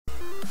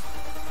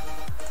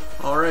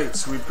Alright,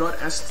 so we've got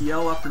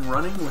SDL up and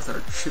running with our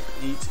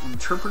Chip-8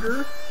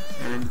 interpreter,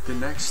 and the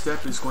next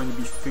step is going to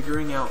be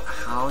figuring out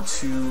how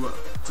to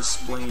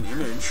display an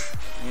image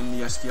in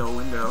the SDL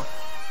window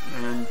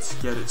and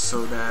get it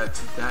so that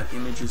that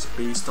image is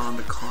based on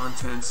the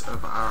contents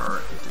of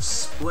our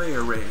display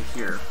array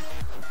here.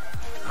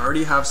 I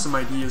already have some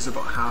ideas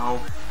about how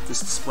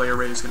this display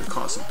array is going to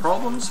cause some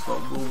problems, but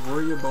we'll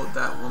worry about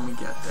that when we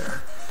get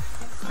there.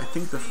 I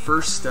think the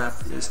first step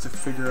is to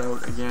figure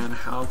out again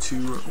how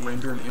to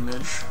render an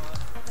image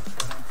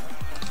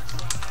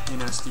in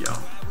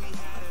SDL.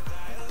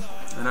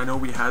 And I know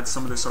we had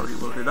some of this already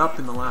loaded up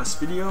in the last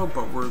video,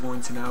 but we're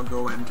going to now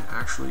go and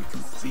actually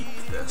complete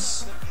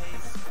this.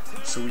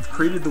 So we've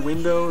created the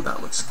window,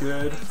 that looks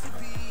good.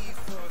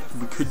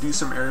 We could do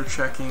some error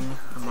checking,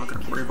 I'm not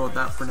going to worry about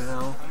that for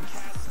now.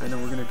 And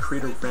then we're going to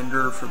create a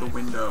render for the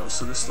window,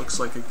 so this looks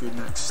like a good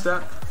next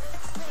step.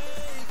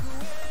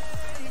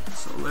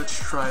 So let's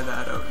try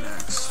that out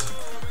next.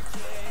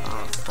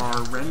 Var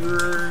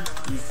renderer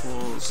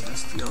equals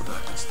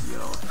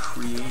SDL.SDL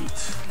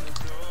create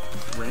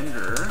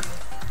render,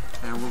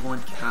 and we're going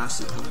to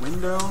pass it the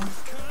window.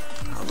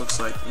 Looks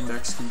like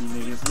index can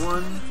be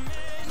 -1,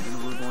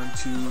 and we're going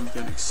to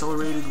get an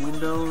accelerated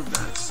window.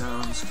 That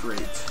sounds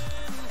great.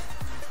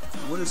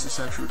 What is this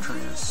actually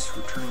returning? It's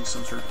returning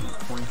some sort of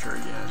pointer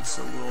again,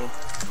 so we'll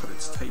put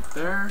its type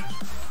there.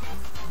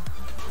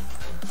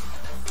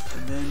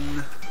 And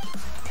then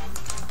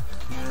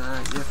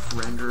if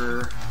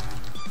renderer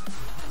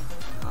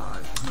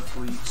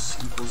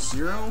equals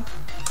 0,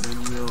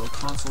 then we'll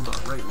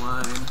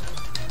console.writeLine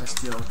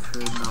SDL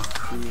could not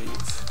create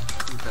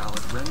a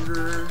valid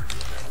renderer,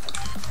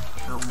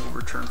 and we'll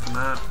return from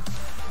that.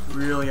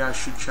 Really, I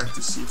should check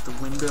to see if the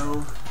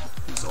window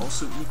is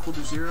also equal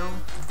to 0.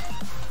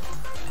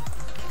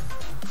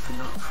 Could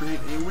not create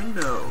a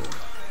window.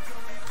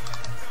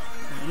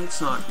 And it's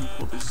not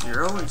equal to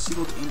 0, it's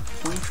equal to int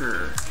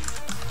pointer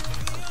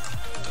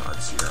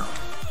dot 0.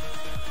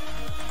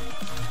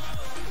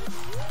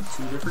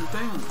 Two different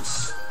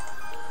things.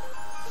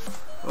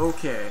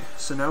 Okay,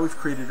 so now we've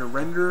created a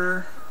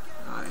renderer,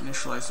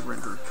 initialize the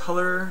renderer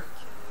color,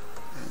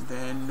 and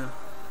then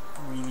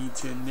we need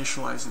to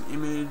initialize an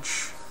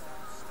image.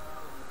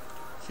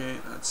 Okay,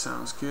 that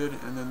sounds good.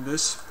 And then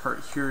this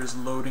part here is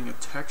loading a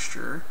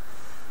texture.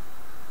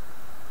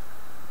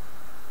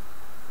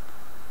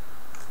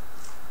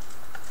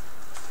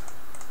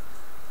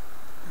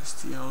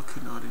 SDL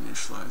could not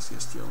initialize the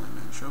SDL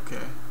image.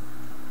 Okay.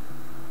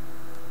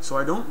 So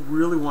I don't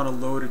really want to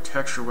load a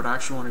texture. What I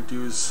actually want to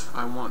do is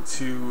I want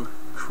to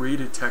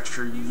create a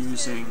texture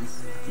using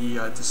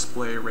the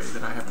display array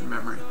that I have in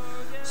memory.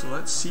 So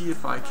let's see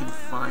if I can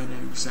find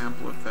an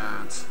example of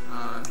that.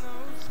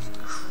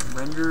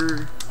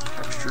 Render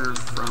texture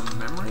from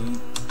memory,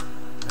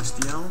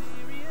 SDL.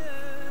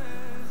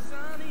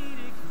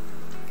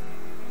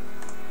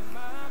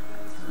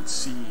 Let's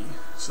see.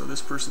 So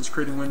this person's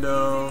creating a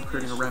window,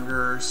 creating a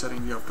render,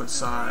 setting the output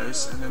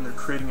size, and then they're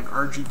creating an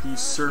RGB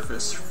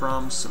surface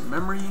from some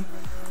memory,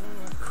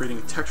 creating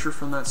a texture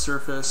from that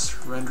surface,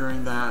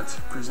 rendering that,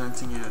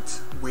 presenting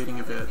it, waiting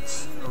a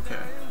bit. Okay,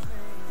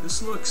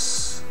 this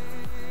looks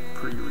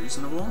pretty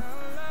reasonable.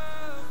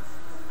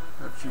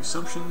 I have a few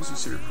assumptions. You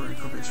see recording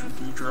code base from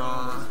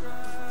ddraw.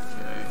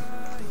 Okay,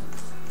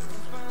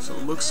 so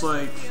it looks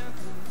like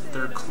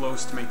they're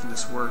close to making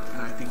this work,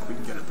 and I think we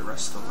can get it the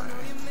rest of the way.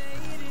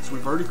 So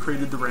we've already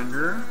created the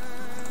renderer,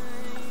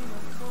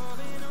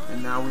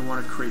 and now we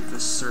want to create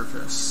this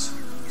surface.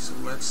 So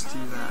let's do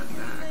that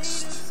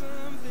next.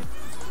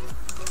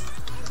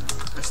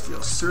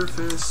 SDL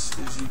surface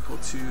is equal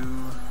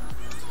to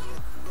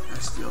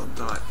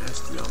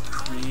SDL.SDL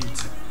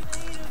create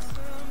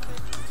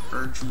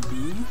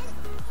RGB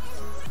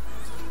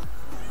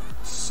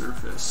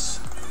surface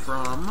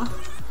from,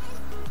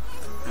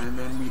 and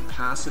then we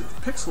pass it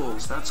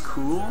pixels. That's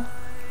cool.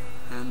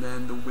 And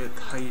then the width,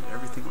 height,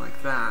 everything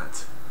like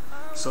that.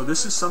 So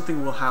this is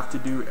something we'll have to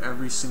do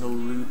every single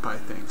loop, I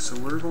think. So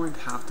we're going to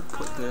have to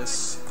put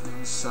this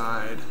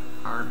inside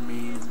our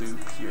main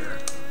loop here.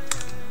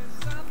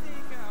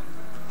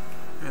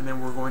 And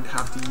then we're going to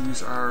have to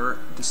use our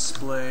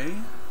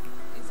display,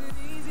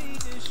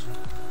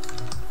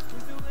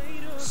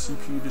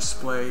 CPU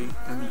display,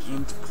 and the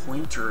int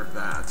pointer of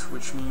that,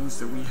 which means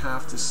that we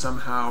have to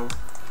somehow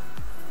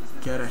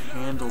get a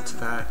handle to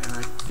that, and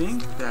I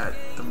think that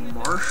the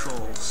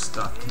Marshall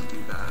stuff can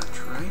do that,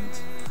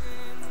 right?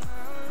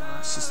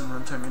 System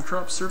runtime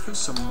interrupt surface,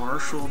 so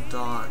Marshall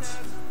dot,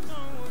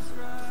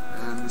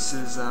 and this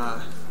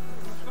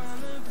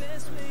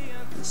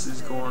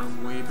is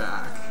going way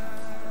back.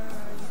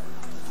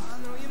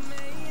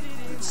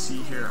 Let's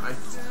see here.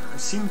 I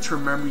seem to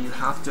remember you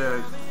have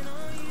to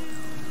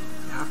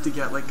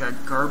get like a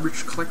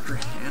garbage collector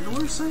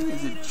handle or something.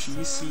 Is it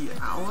GC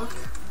alloc?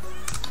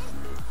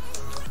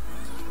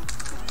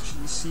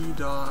 GC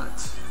dot.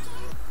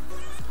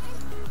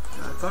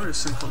 I thought it was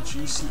something called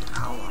GC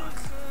alloc.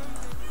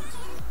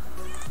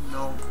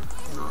 No,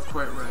 not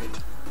quite right.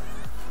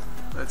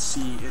 Let's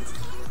see.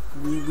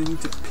 We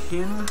need to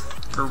pin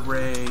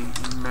array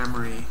in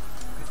memory.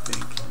 I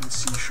think, in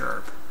C#.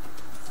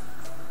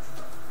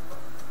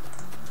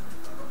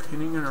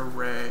 Pinning an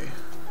array.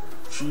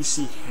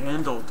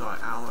 gchandle.alloc.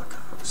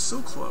 I was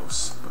so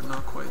close, but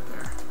not quite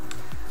there.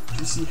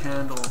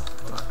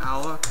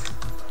 gchandle.alloc.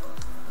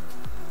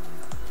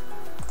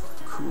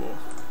 Cool.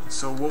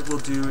 So what we'll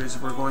do is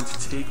we're going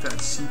to take that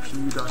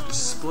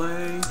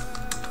cpu.display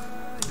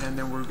and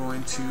then we're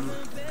going to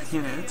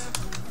pin it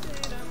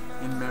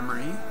in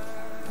memory,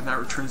 and that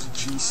returns a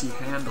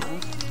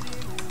gchandle.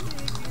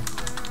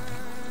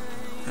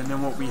 And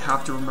then what we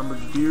have to remember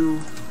to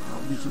do,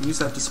 we can use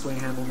that display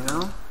handle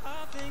now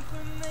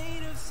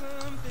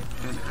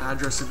and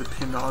address of the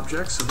pinned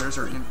object. So there's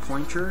our int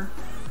pointer,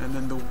 and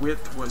then the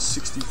width was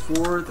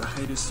 64, the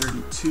height is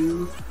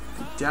 32,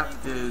 the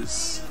depth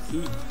is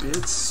 8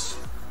 bits.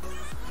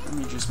 Let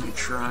me just make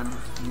sure I'm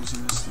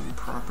using this thing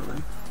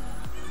properly.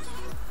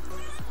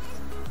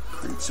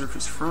 Create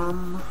surface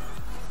from.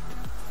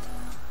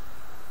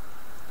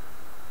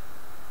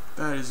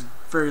 That is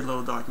very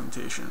little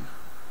documentation.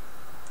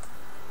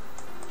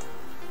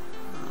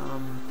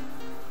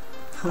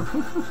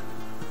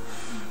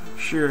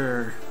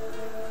 Sure.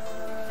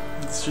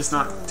 It's just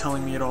not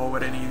telling me at all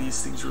what any of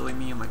these things really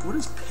mean. Like, what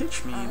does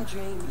pitch mean?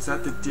 Is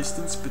that the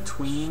distance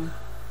between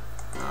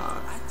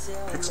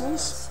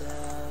pixels?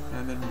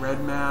 And then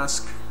red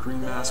mask,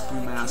 green mask,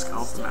 blue mask,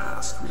 alpha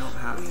mask. We don't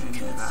have any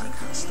of that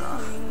kind of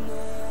stuff.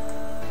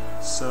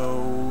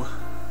 So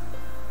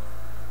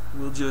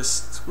we'll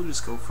just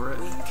go for it.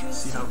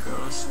 See how it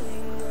goes.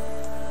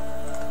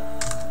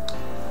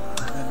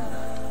 And then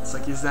it's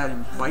like, is that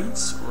in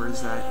bytes or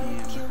is that in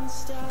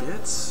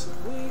bits?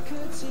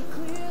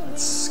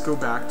 Let's go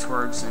back to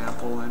our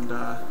example and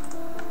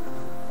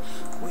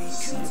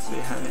see if they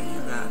had any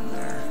of that in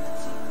there.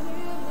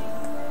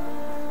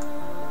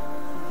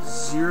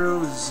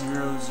 0,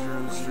 0,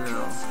 0,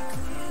 0.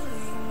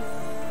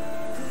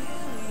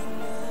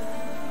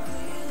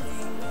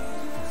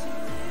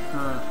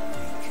 Huh.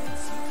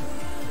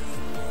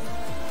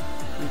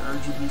 Create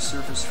RGB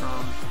surface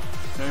from.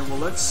 Okay, well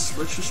let's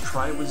just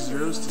try it with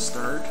zeros to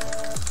start.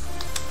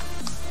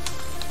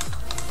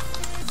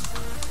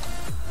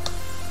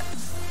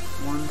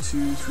 One,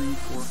 two, three,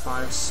 four,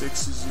 five,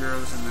 6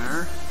 zeros in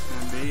there,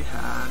 and they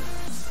had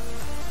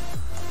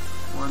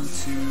 1,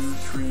 2,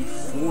 3,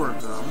 4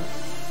 of them.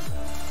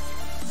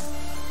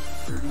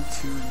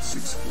 32 and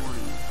 640.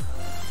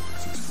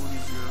 640,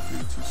 0,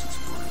 32,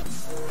 640.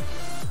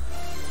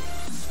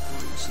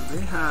 640. So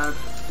they had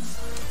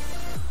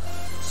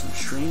some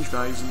strange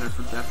values in there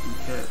for depth and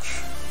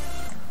pitch.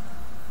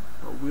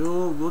 But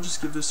we'll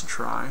just give this a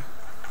try.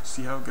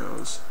 See how it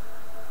goes.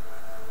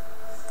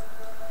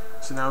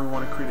 So now we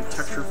want to create a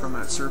texture from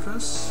that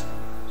surface.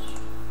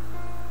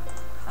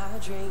 I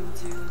drink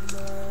too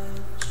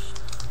much.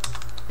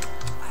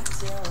 I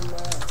tell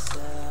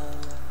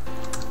myself.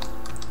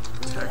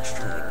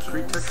 Texture.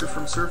 Create texture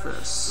from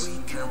surface. And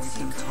we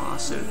can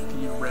toss it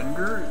the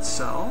render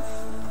itself.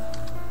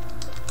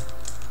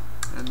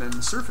 And then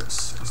the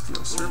surface.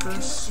 SDL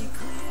surface.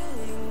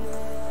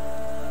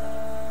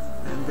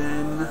 And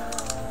then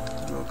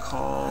we'll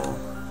call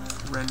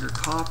render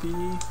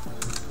copy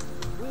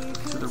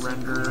to the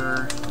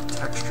render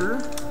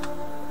texture.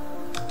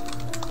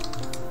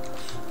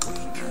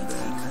 And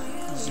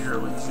then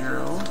 0 and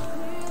 0.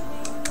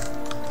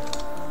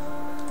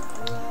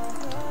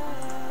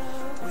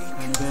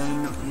 And then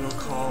we'll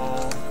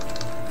call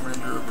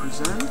render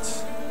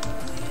present,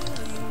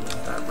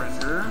 that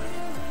render,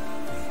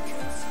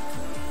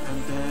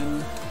 and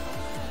then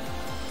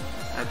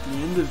at the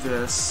end of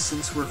this,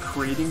 since we're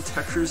creating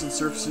textures and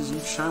surfaces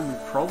each time, we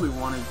probably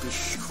want to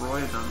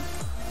destroy them.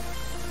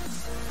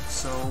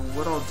 So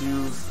what I'll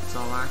do is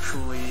I'll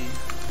actually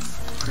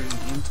create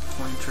an int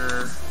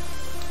pointer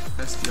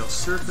SDL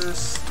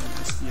surface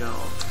and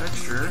SDL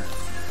texture,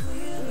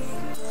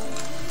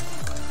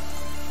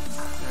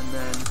 and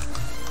then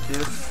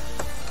if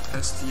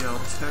SDL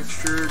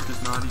texture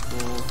does not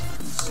equal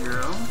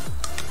 0,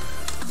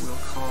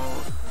 we'll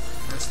call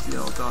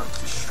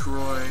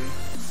SDL.destroy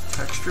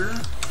texture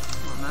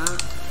on that.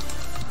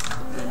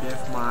 And if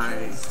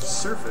my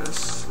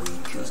surface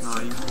does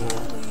not equal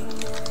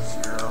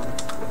 0,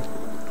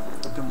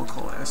 then we'll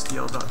call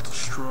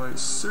SDL.destroy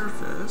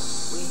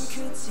surface.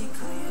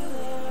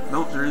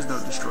 Nope, there is no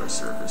destroy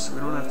surface, so we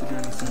don't have to do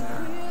anything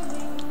there.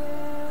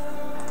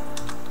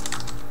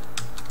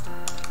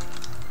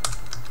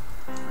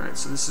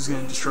 So this is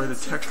going to destroy the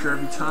texture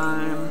every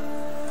time,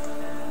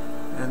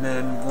 and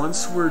then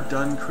once we're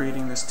done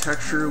creating this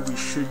texture, we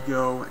should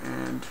go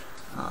and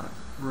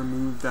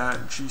remove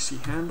that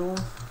gchandle.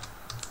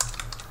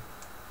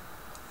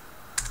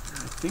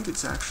 I think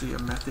it's actually a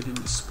method in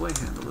display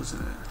handle,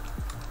 isn't it?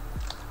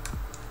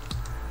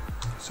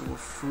 So we'll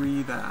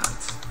free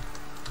that.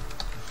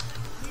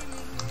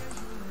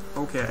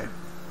 Okay,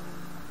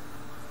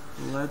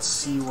 let's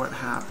see what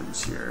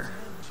happens here.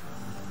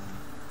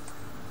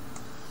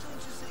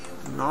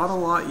 Not a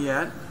lot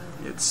yet.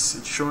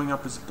 It's showing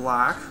up as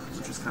black,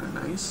 which is kind of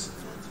nice,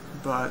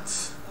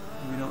 but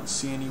we don't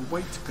see any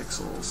white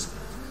pixels.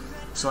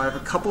 So I have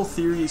a couple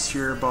theories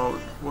here about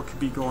what could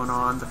be going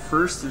on. The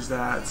first is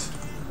that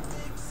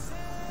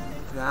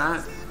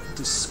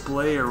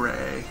display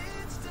array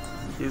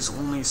is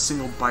only a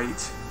single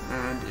byte,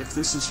 and if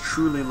this is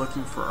truly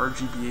looking for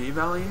RGBA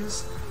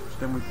values,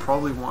 then we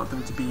probably want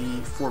them to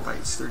be 4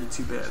 bytes,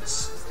 32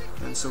 bits.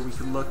 And so we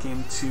could look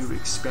into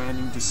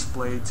expanding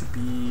display to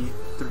be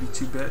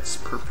 32 bits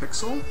per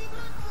pixel.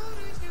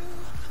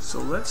 So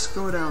let's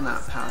go down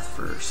that path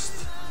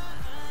first.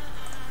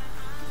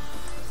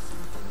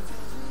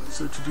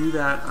 So to do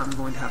that, I'm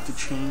going to have to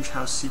change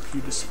how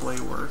CPU display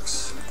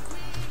works.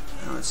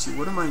 Now let's see,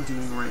 what am I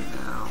doing right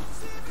now?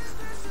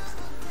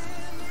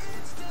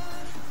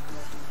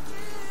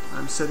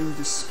 I'm setting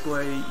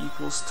display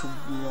equals to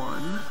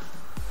 1.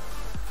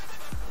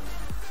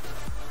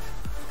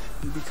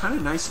 It'd be kind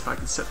of nice if I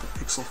could set the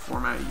pixel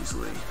format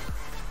easily.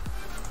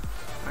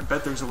 I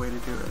bet there's a way to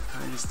do it.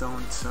 I just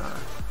don't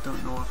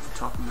know off the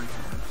top of my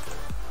head.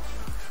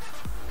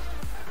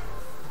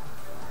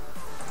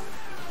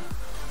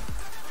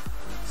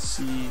 Let's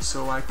see,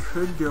 so I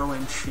could go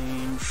and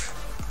change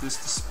this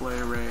display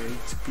array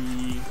to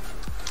be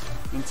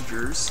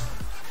integers.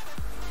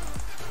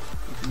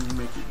 We can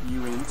make it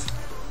uint.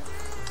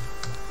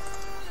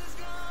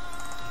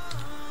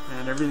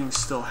 And everything's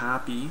still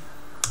happy.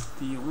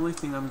 The only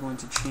thing I'm going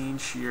to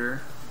change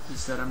here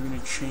is that I'm going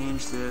to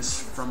change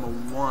this from a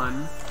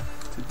 1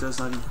 to does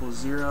not equal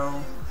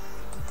 0,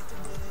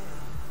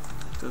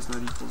 does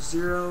not equal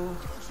 0,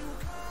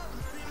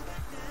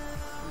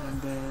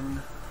 and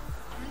then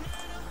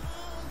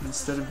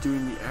instead of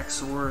doing the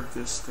XOR of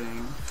this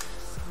thing,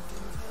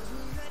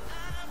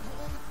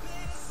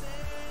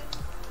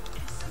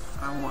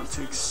 I want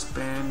to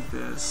expand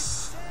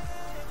this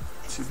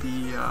to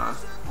be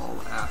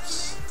all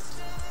F's.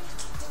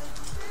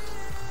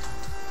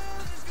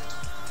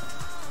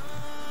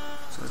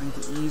 I think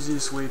the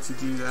easiest way to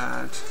do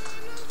that,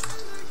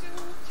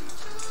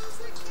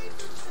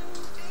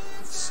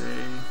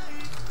 say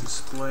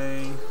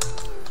display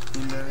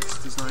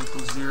index does not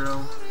equal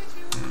 0,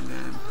 and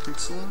then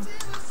pixel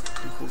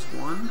equals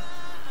 1,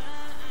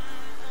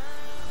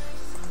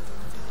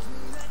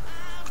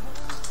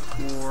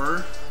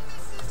 or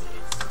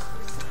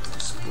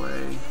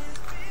display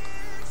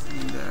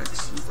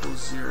index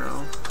equals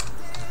 0,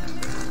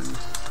 and then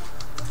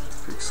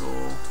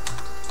pixel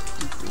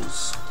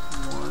equals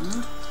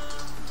 1.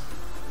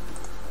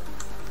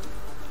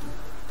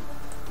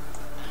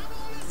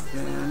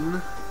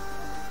 Then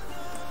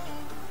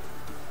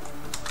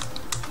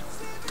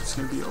it's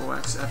going to be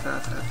OX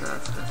FF,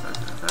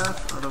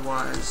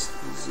 otherwise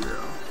 0.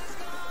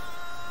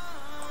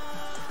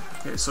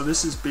 Okay, so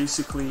this is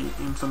basically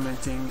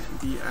implementing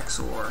the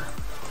XOR.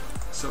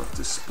 So if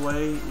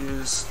display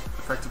is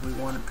effectively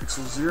 1 and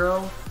pixel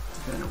 0,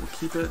 then it will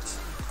keep it.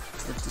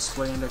 If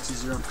display index is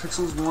 0 and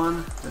pixels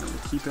 1, then it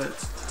will keep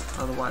it.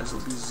 Otherwise,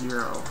 it'll be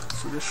 0.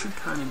 So this should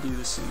kind of do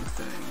the same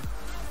thing.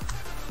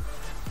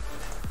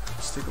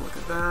 Let's take a look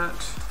at that.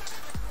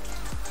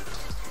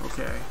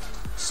 Okay,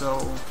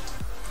 so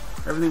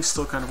everything's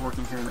still kind of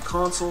working here in the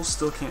console.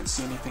 Still can't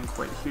see anything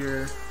quite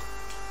here.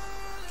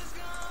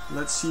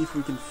 Let's see if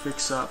we can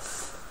fix up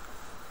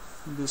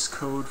this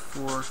code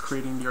for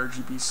creating the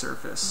RGB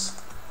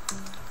surface.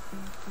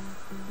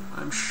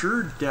 I'm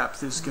sure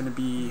depth is going to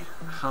be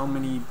how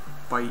many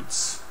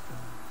bytes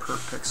per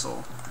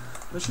pixel.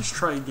 Let's just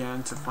try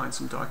again to find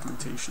some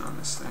documentation on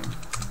this thing.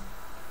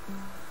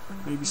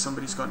 Maybe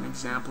somebody's got an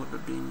example of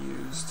it being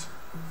used.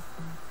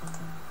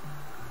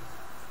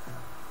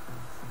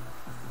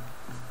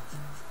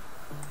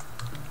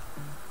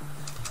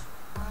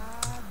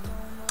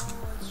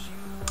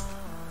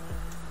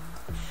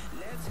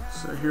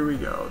 So here we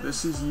go.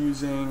 This is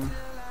using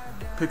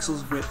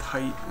pixels, width,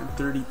 height, and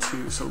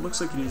 32. So it looks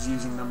like it is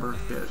using number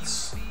of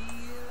bits.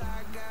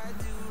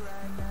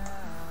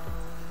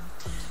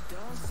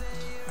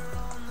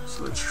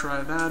 So let's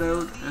try that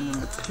out, and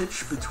then the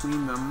pitch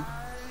between them.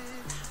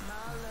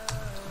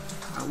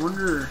 I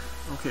wonder,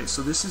 okay,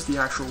 so this is the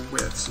actual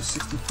width, so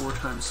 64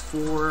 times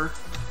 4,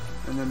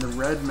 and then the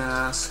red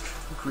mask,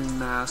 green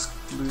mask,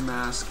 blue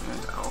mask,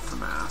 and alpha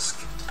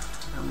mask.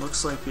 And it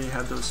looks like they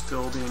had those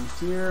filled in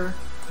here,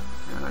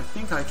 and I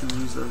think I can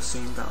use those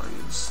same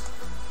values.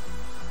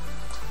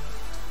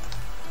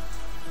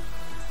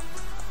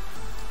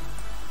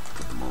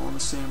 Put them all on the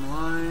same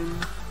line.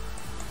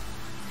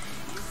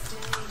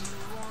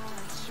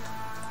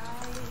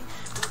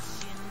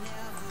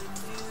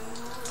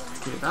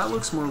 Okay, that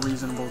looks more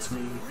reasonable to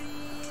me.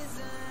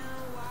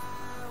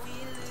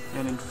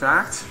 And in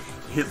fact,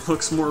 it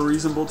looks more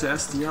reasonable to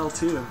SDL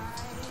too.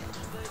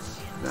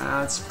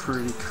 That's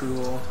pretty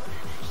cool.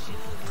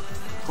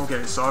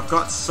 Okay, so I've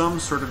got some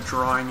sort of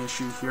drawing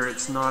issue here.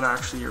 It's not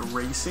actually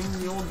erasing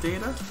the old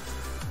data,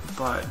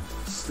 but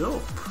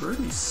still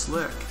pretty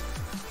slick.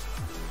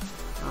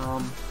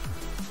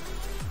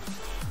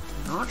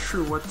 Not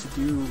sure what to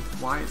do,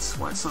 why it's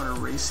not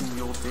erasing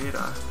the old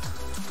data.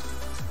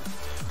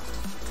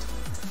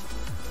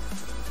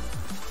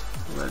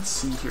 Let's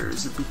see here,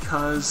 is it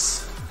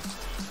because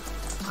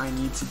I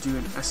need to do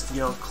an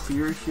SDL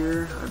clear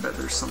here. I bet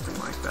there's something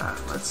like that.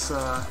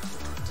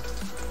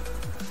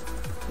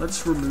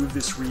 Let's remove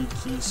this read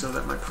key so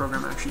that my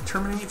program actually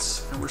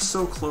terminates, and we're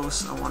so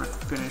close. I want to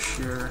finish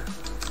here.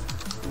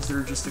 Is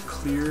there just a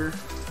clear,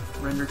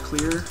 render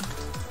clear?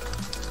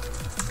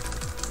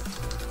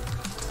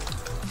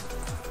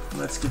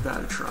 Let's give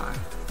that a try.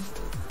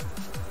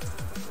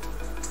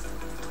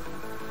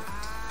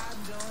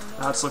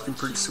 That's looking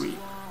pretty sweet.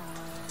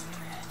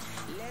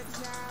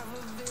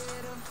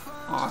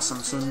 Awesome.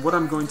 So what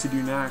I'm going to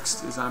do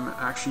next is I'm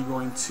actually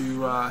going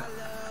to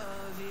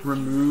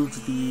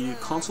remove the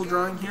console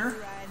drawing here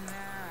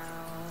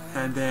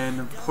and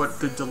then put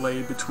the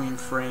delay between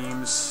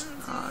frames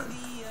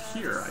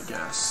here, I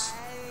guess,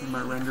 in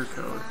my render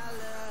code.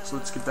 So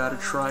let's give that a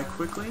try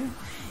quickly.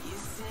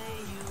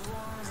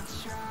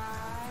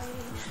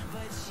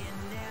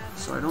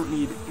 So I don't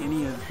need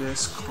any of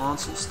this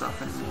console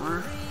stuff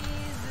anymore.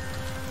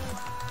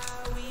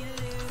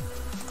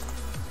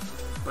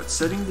 But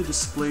setting the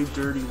display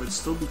dirty would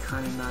still be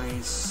kind of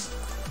nice.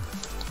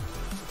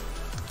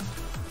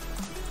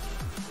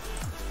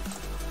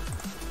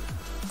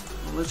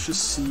 Well, let's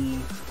just see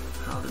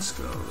how this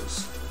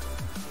goes.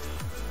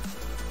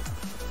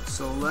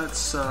 So let's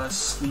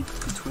sleep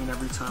between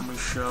every time we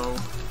show a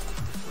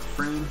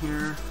frame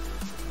here.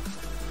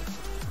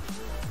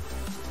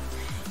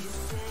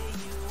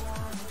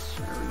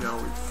 There we go,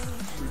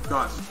 we've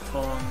got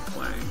Pong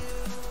playing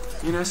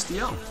in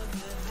SDL.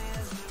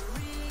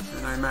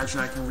 And I imagine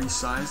I can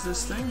resize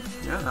this thing.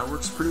 Yeah, that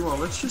works pretty well.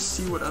 Let's just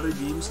see what other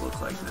games look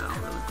like now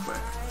really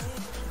quick.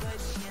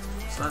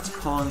 So that's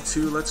Pong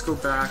 2. Let's go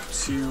back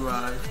to,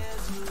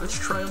 let's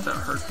try out that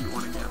heartbeat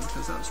one again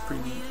because that was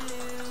pretty neat.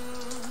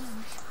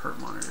 Heart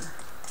monitor.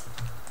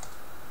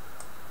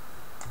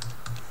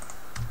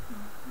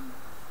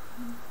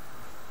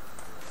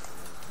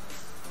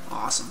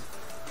 Awesome.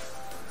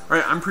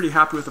 Alright, I'm pretty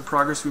happy with the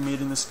progress we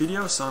made in this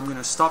video, so I'm going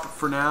to stop it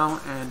for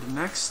now, and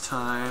next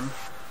time,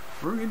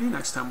 what are we going to do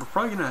next time? We're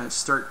probably going to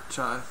start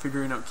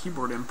figuring out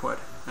keyboard input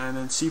and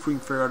then see if we can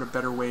figure out a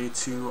better way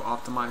to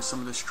optimize some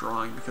of this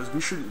drawing, because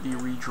we shouldn't be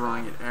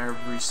redrawing it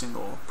every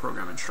single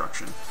program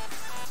instruction.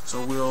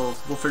 So we'll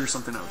figure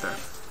something out there.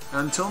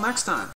 Until next time.